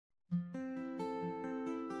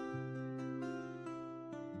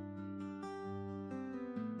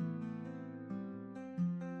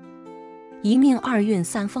一命二运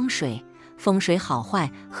三风水，风水好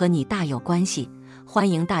坏和你大有关系。欢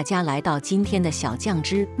迎大家来到今天的小酱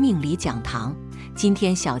汁命理讲堂。今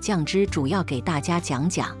天小酱汁主要给大家讲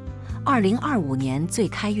讲2025年最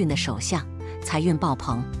开运的手相，财运爆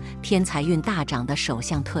棚、偏财运大涨的手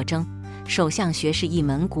相特征。手相学是一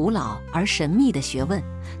门古老而神秘的学问，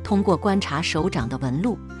通过观察手掌的纹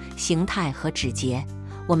路、形态和指节，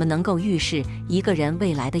我们能够预示一个人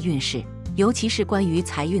未来的运势，尤其是关于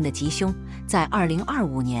财运的吉凶。在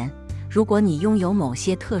2025年，如果你拥有某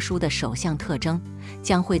些特殊的手相特征，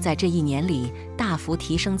将会在这一年里大幅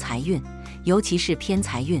提升财运，尤其是偏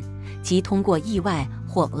财运，即通过意外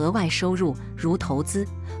或额外收入，如投资、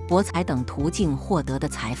博彩等途径获得的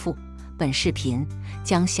财富。本视频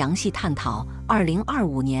将详细探讨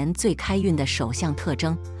2025年最开运的手相特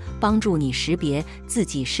征，帮助你识别自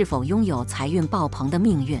己是否拥有财运爆棚的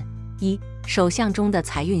命运。一、手相中的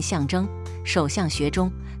财运象征。手相学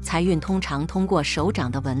中，财运通常通过手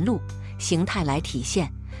掌的纹路、形态来体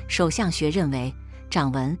现。手相学认为，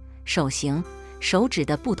掌纹、手型、手指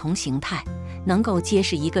的不同形态，能够揭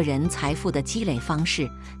示一个人财富的积累方式、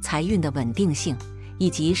财运的稳定性，以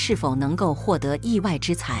及是否能够获得意外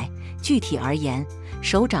之财。具体而言，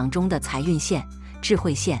手掌中的财运线、智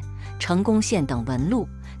慧线、成功线等纹路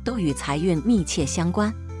都与财运密切相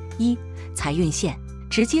关。一、财运线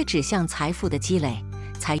直接指向财富的积累。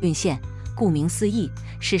财运线顾名思义，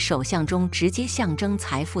是手相中直接象征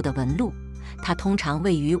财富的纹路。它通常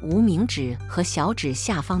位于无名指和小指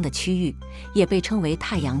下方的区域，也被称为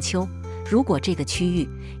太阳丘。如果这个区域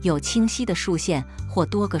有清晰的竖线或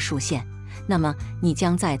多个竖线，那么你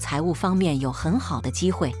将在财务方面有很好的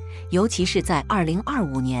机会，尤其是在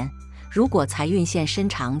2025年。如果财运线伸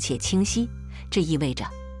长且清晰，这意味着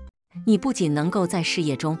你不仅能够在事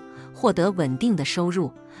业中获得稳定的收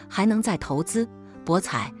入，还能在投资、博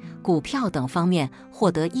彩、股票等方面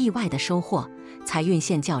获得意外的收获。财运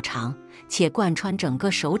线较长且贯穿整个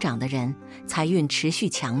手掌的人，财运持续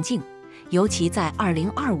强劲，尤其在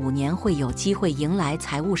2025年会有机会迎来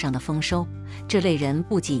财务上的丰收。这类人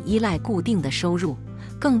不仅依赖固定的收入，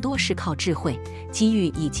更多是靠智慧、机遇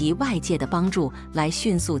以及外界的帮助来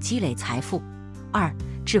迅速积累财富。二、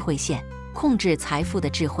智慧线控制财富的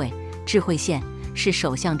智慧。智慧线是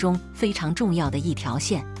手相中非常重要的一条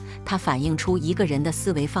线，它反映出一个人的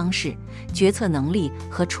思维方式、决策能力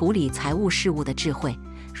和处理财务事务的智慧。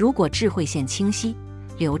如果智慧线清晰、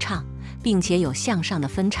流畅，并且有向上的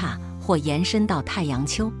分叉或延伸到太阳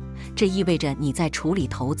丘，这意味着你在处理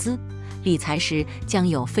投资、理财时将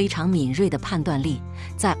有非常敏锐的判断力。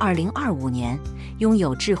在2025年，拥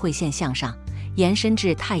有智慧线向上、延伸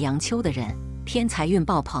至太阳丘的人，偏财运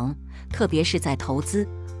爆棚，特别是在投资、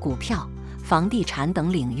股票、房地产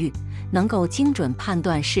等领域，能够精准判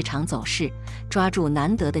断市场走势，抓住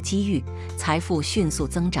难得的机遇，财富迅速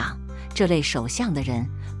增长。这类手相的人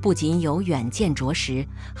不仅有远见卓识，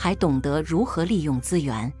还懂得如何利用资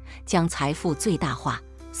源，将财富最大化。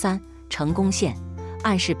三、成功线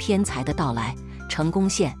暗示偏财的到来。成功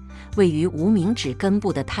线位于无名指根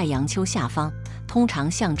部的太阳丘下方，通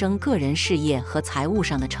常象征个人事业和财务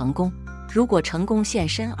上的成功。如果成功线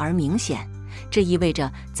深而明显，这意味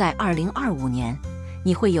着在2025年，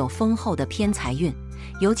你会有丰厚的偏财运，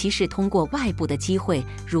尤其是通过外部的机会，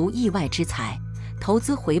如意外之财、投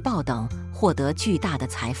资回报等，获得巨大的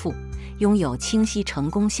财富。拥有清晰成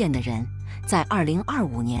功线的人，在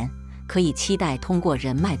2025年可以期待通过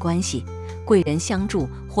人脉关系、贵人相助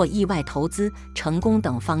或意外投资成功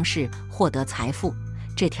等方式获得财富。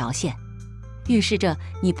这条线预示着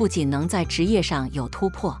你不仅能在职业上有突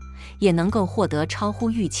破，也能够获得超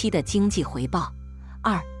乎预期的经济回报。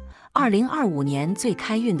二、2025年最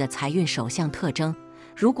开运的财运手相特征。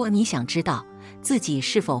如果你想知道自己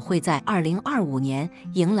是否会在2025年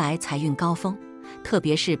迎来财运高峰，特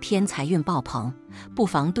别是偏财运爆棚，不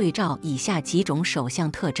妨对照以下几种手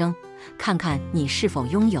相特征，看看你是否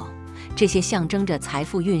拥有这些象征着财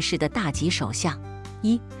富运势的大吉手相。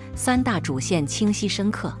一、三大主线清晰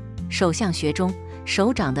深刻。手相学中，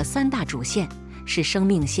手掌的三大主线是生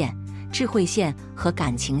命线、智慧线和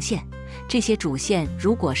感情线。这些主线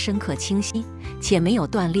如果深刻清晰，且没有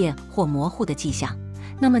断裂或模糊的迹象，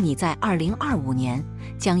那么你在2025年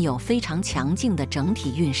将有非常强劲的整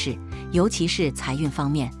体运势，尤其是财运方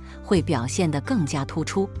面会表现得更加突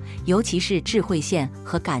出。尤其是智慧线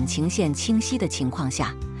和感情线清晰的情况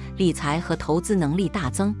下，理财和投资能力大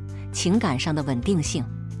增，情感上的稳定性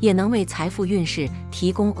也能为财富运势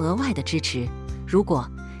提供额外的支持。如果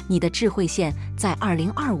你的智慧线在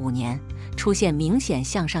2025年出现明显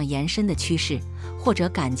向上延伸的趋势，或者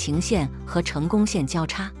感情线和成功线交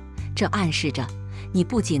叉，这暗示着你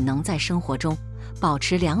不仅能在生活中保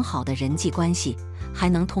持良好的人际关系，还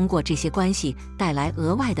能通过这些关系带来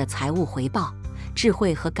额外的财务回报。智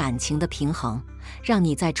慧和感情的平衡，让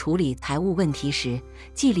你在处理财务问题时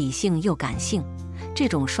既理性又感性，这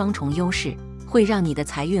种双重优势会让你的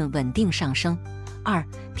财运稳定上升。2.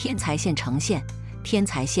 偏财线呈现。偏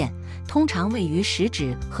财线通常位于食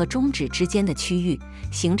指和中指之间的区域，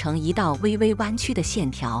形成一道微微弯曲的线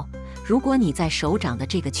条。如果你在手掌的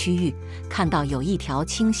这个区域看到有一条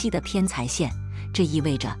清晰的偏财线，这意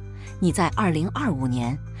味着你在2025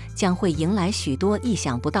年将会迎来许多意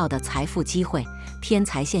想不到的财富机会。偏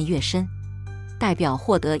财线越深，代表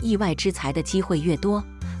获得意外之财的机会越多，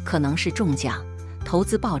可能是中奖、投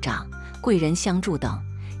资暴涨、贵人相助等。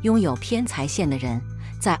拥有偏财线的人，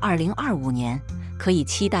在2025年可以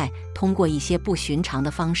期待通过一些不寻常的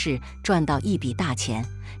方式赚到一笔大钱。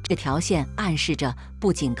这条线暗示着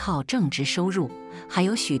不仅靠正职收入，还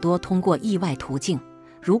有许多通过意外途径，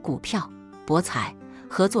如股票、博彩、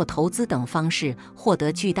合作投资等方式获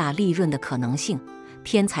得巨大利润的可能性。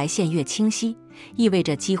偏财线越清晰，意味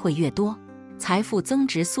着机会越多，财富增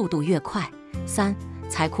值速度越快。3.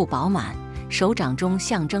 财库饱满。手掌中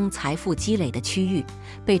象征财富积累的区域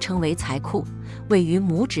被称为财库，位于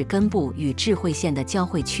拇指根部与智慧线的交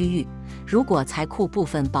汇区域。如果财库部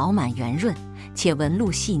分饱满圆润且纹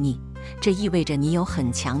路细腻，这意味着你有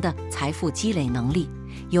很强的财富积累能力。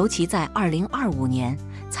尤其在2025年，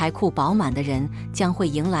财库饱满的人将会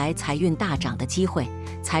迎来财运大涨的机会。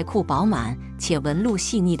财库饱满且纹路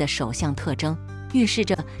细腻的手相特征，预示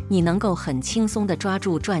着你能够很轻松地抓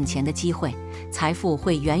住赚钱的机会，财富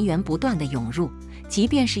会源源不断地涌入，即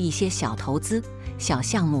便是一些小投资、小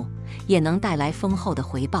项目，也能带来丰厚的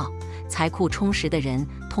回报。财库充实的人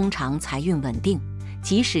通常财运稳定，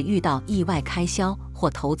即使遇到意外开销或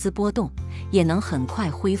投资波动，也能很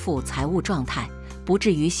快恢复财务状态，不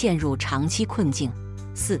至于陷入长期困境。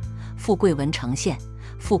4. 富贵纹呈现。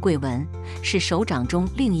富贵纹是手掌中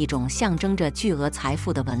另一种象征着巨额财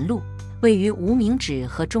富的纹路，位于无名指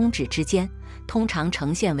和中指之间，通常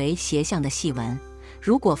呈现为斜向的细纹。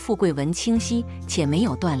如果富贵纹清晰且没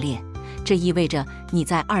有断裂，这意味着你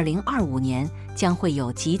在2025年将会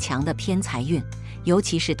有极强的偏财运，尤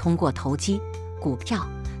其是通过投机、股票、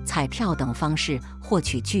彩票等方式获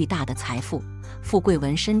取巨大的财富。富贵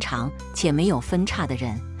纹深长且没有分叉的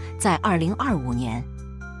人，在2025年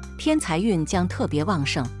偏财运将特别旺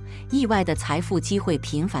盛，意外的财富机会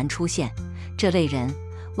频繁出现。这类人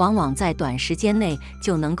往往在短时间内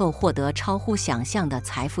就能够获得超乎想象的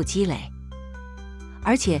财富积累，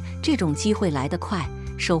而且这种机会来得快，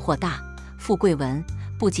收获大。富贵纹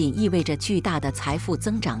不仅意味着巨大的财富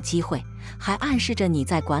增长机会，还暗示着你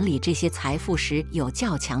在管理这些财富时有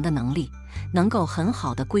较强的能力，能够很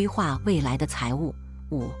好地规划未来的财务。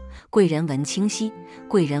5. 贵人纹清晰。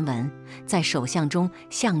贵人纹在手相中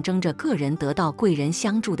象征着个人得到贵人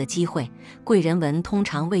相助的机会。贵人纹通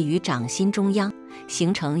常位于掌心中央，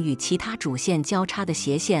形成与其他主线交叉的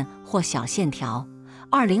斜线或小线条。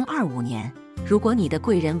2025年，如果你的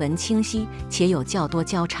贵人纹清晰且有较多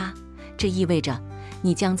交叉，这意味着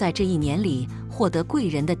你将在这一年里获得贵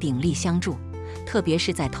人的鼎力相助，特别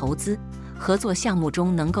是在投资、合作项目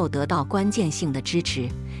中能够得到关键性的支持。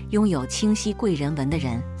拥有清晰贵人纹的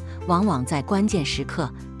人，往往在关键时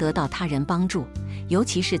刻得到他人帮助，尤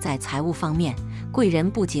其是在财务方面，贵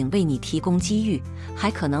人不仅为你提供机遇，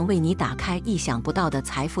还可能为你打开意想不到的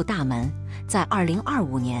财富大门。在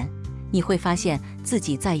2025年，你会发现自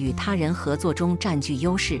己在与他人合作中占据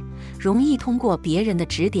优势，容易通过别人的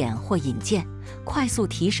指点或引荐，快速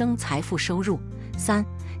提升财富收入。3.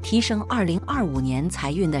 提升2025年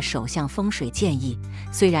财运的手相风水建议。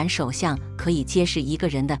虽然手相可以揭示一个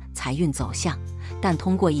人的财运走向，但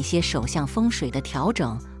通过一些手相风水的调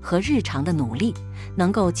整和日常的努力，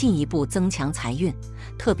能够进一步增强财运，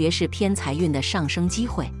特别是偏财运的上升机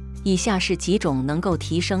会。以下是几种能够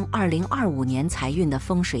提升2025年财运的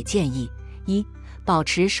风水建议。1. 保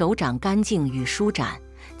持手掌干净与舒展。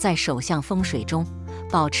在手相风水中，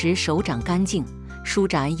保持手掌干净、舒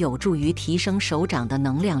展有助于提升手掌的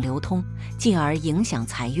能量流通，进而影响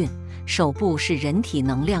财运。手部是人体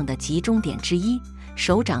能量的集中点之一，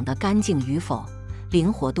手掌的干净与否、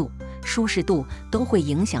灵活度、舒适度都会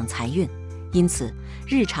影响财运，因此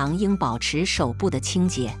日常应保持手部的清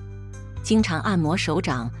洁，经常按摩手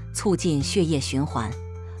掌，促进血液循环。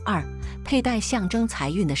2. 佩戴象征财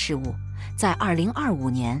运的事物。在2025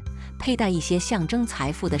年，佩戴一些象征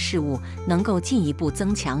财富的事物，能够进一步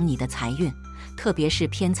增强你的财运，特别是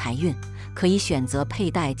偏财运，可以选择佩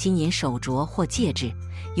戴金银手镯或戒指，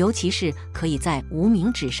尤其是可以在无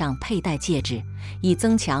名指上佩戴戒指，以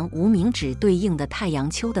增强无名指对应的太阳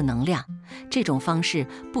丘的能量。这种方式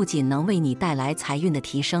不仅能为你带来财运的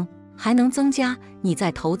提升，还能增加你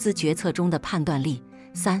在投资决策中的判断力。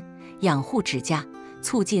3、养护指甲，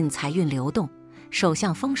促进财运流动。手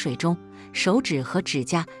相风水中，手指和指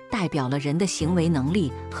甲代表了人的行为能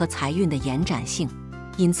力和财运的延展性，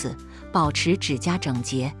因此保持指甲整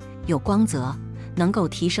洁、有光泽，能够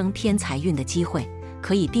提升偏财运的机会。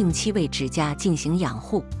可以定期为指甲进行养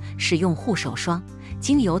护，使用护手霜、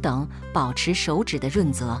精油等，保持手指的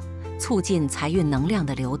润泽，促进财运能量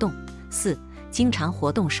的流动。4、经常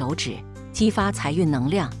活动手指，激发财运能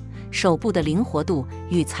量。手部的灵活度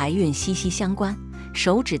与财运息息相关，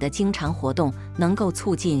手指的经常活动能够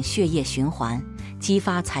促进血液循环，激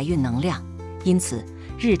发财运能量。因此，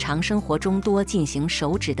日常生活中多进行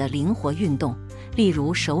手指的灵活运动，例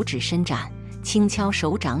如手指伸展、轻敲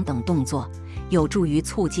手掌等动作，有助于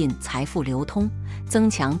促进财富流通，增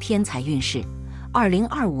强偏财运势。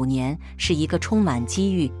2025年是一个充满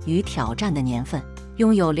机遇与挑战的年份，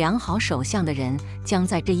拥有良好手相的人将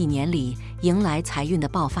在这一年里迎来财运的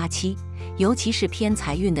爆发期，尤其是偏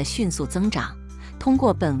财运的迅速增长。通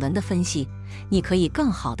过本文的分析，你可以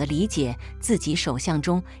更好地理解自己手相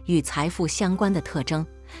中与财富相关的特征，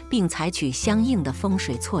并采取相应的风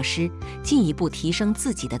水措施，进一步提升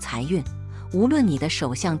自己的财运。无论你的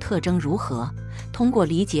手相特征如何，通过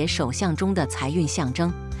理解手相中的财运象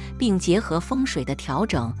征，并结合风水的调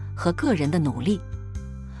整和个人的努力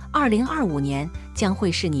，2025年将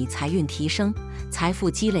会是你财运提升、财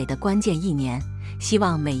富积累的关键一年。希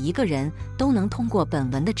望每一个人都能通过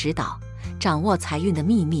本文的指导，掌握财运的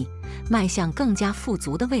秘密，迈向更加富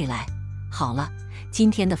足的未来。好了，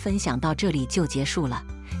今天的分享到这里就结束了，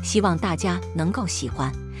希望大家能够喜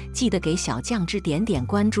欢，记得给小酱汁点点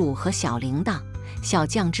关注和小铃铛，小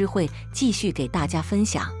酱汁会继续给大家分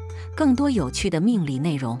享更多有趣的命理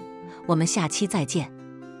内容。我们下期再见。